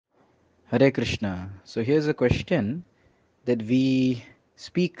Hare Krishna. So here's a question that we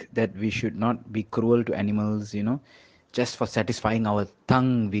speak that we should not be cruel to animals, just for satisfying our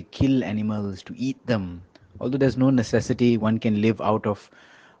tongue, we kill animals to eat them. Although there's no necessity, one can live out of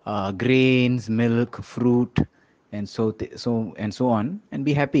grains, milk, fruit, and so on, and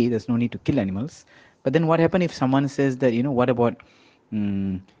be happy. There's no need to kill animals. But then, what happens if someone says that, what about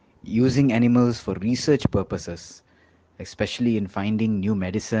mm, using animals for research purposes? Especially in finding new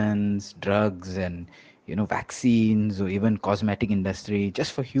medicines, drugs, and vaccines, or even cosmetic industry,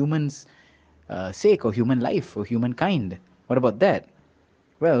 just for humans' sake, or human life, or humankind. What about that?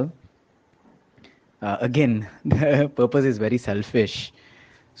 Well, again, the purpose is very selfish.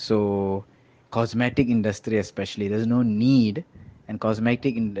 So, cosmetic industry especially, there's no need, and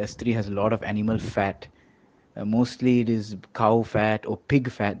cosmetic industry has a lot of animal fat. Mostly it is cow fat or pig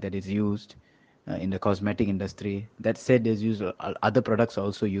fat that is used in the cosmetic industry. That said, there's used other products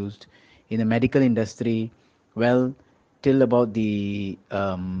also used in the medical industry. Well, till about the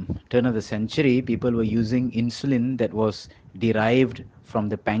turn of the century, people were using insulin that was derived from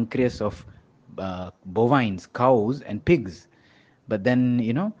the pancreas of bovines, cows, and pigs. But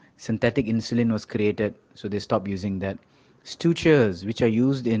then, synthetic insulin was created, so they stopped using that. Sutures, which are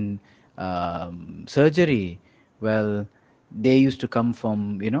used in surgery, well, they used to come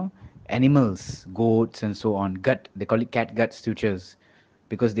from, animals, goats, and so on. Gut, they call it cat gut sutures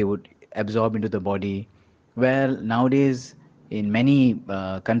because they would absorb into the body. Well, nowadays, in many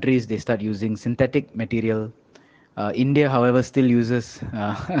countries, they start using synthetic material. India, however, still uses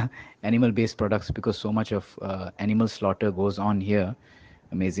animal-based products because so much of animal slaughter goes on here,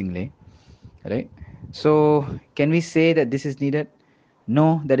 amazingly, right? So, can we say that this is needed?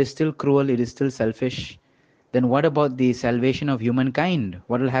 No, that is still cruel. It is still selfish. Then what about the salvation of humankind?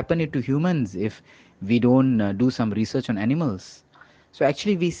 What will happen to humans if we don't do some research on animals? So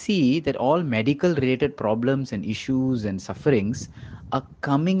actually, we see that all medical related problems and issues and sufferings are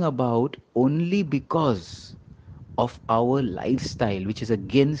coming about only because of our lifestyle, which is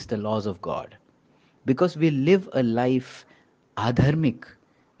against the laws of God. Because we live a life adharmic,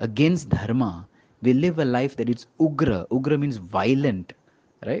 against dharma. We live a life that is ugra. Ugra means violent,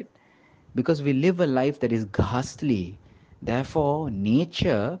 right? Because we live a life that is ghastly. Therefore,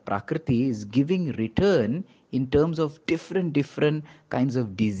 nature, Prakriti, is giving return in terms of different kinds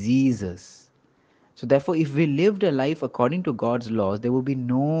of diseases. So therefore, if we lived a life according to God's laws, there will be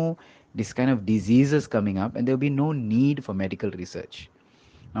no this kind of diseases coming up, and there will be no need for medical research.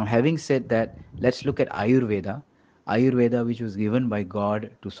 Now, having said that, let's look at Ayurveda. Ayurveda, which was given by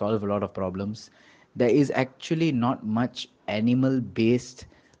God to solve a lot of problems, there is actually not much animal-based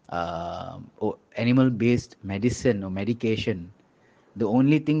medicine or medication. The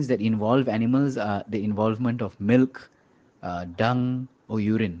only things that involve animals are the involvement of milk, dung, or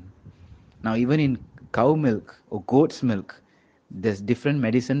urine. Now, even in cow milk or goat's milk, there's different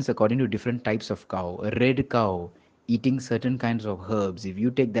medicines according to different types of cow. A red cow eating certain kinds of herbs, if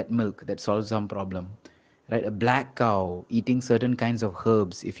you take that milk, that solves some problem. Right? A black cow eating certain kinds of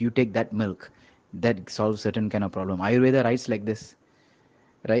herbs, if you take that milk, that solves certain kind of problem. Ayurveda writes like this,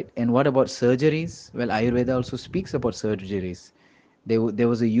 right? And what about surgeries? Well, Ayurveda also speaks about surgeries. There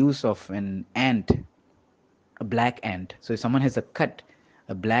was a use of an ant, a black ant. So if someone has a cut,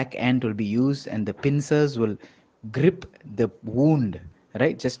 a black ant will be used, and the pincers will grip the wound,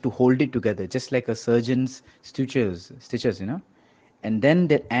 right? Just to hold it together, just like a surgeon's stitches. And then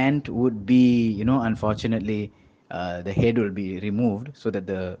the ant would be, unfortunately, the head will be removed so that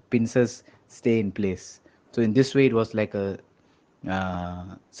the pincers stay in place. So in this way, it was like a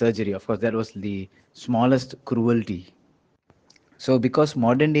surgery. Of course, that was the smallest cruelty. So, because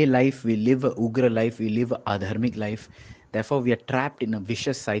modern day life, we live a ugra life, we live a adharmic life. Therefore, we are trapped in a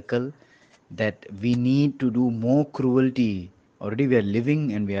vicious cycle that we need to do more cruelty. Already, we are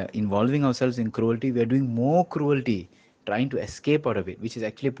living and we are involving ourselves in cruelty. We are doing more cruelty, trying to escape out of it, which is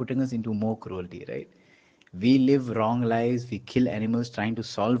actually putting us into more cruelty, right? We live wrong lives, we kill animals trying to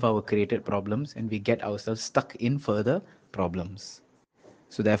solve our created problems, and we get ourselves stuck in further problems.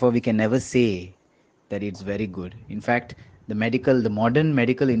 So therefore, we can never say that it's very good. In fact, the modern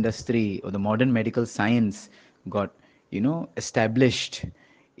medical industry or the modern medical science got, established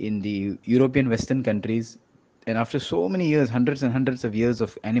in the European Western countries. And after so many years, hundreds and hundreds of years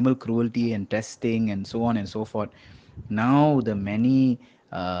of animal cruelty and testing and so on and so forth, now the many,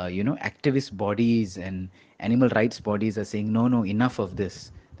 activist bodies and animal rights bodies are saying, no, no, enough of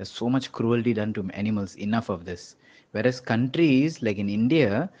this. There's so much cruelty done to animals, enough of this. Whereas countries like in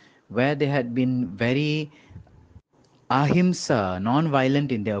India, where they had been very ahimsa,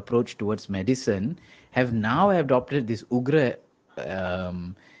 non-violent in their approach towards medicine, have now adopted this ugra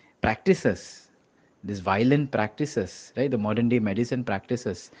um, practices, these violent practices, right? The modern day medicine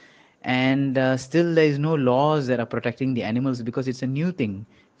practices. And still, there is no laws that are protecting the animals because it's a new thing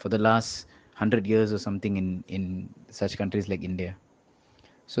for the last 100 years or something in such countries like India.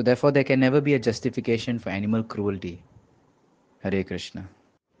 So, therefore, there can never be a justification for animal cruelty. Hare Krishna.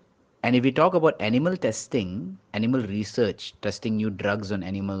 And if we talk about animal testing, animal research, testing new drugs on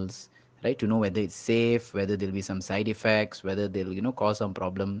animals, right, to know whether it's safe, whether there'll be some side effects, whether they'll, cause some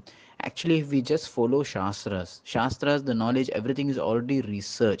problem. Actually, if we just follow shastras, the knowledge, everything is already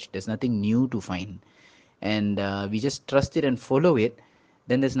researched. There's nothing new to find. And we just trust it and follow it,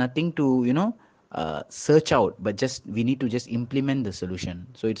 then there's nothing to, search out, but just we need to just implement the solution.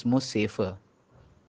 So it's more safer.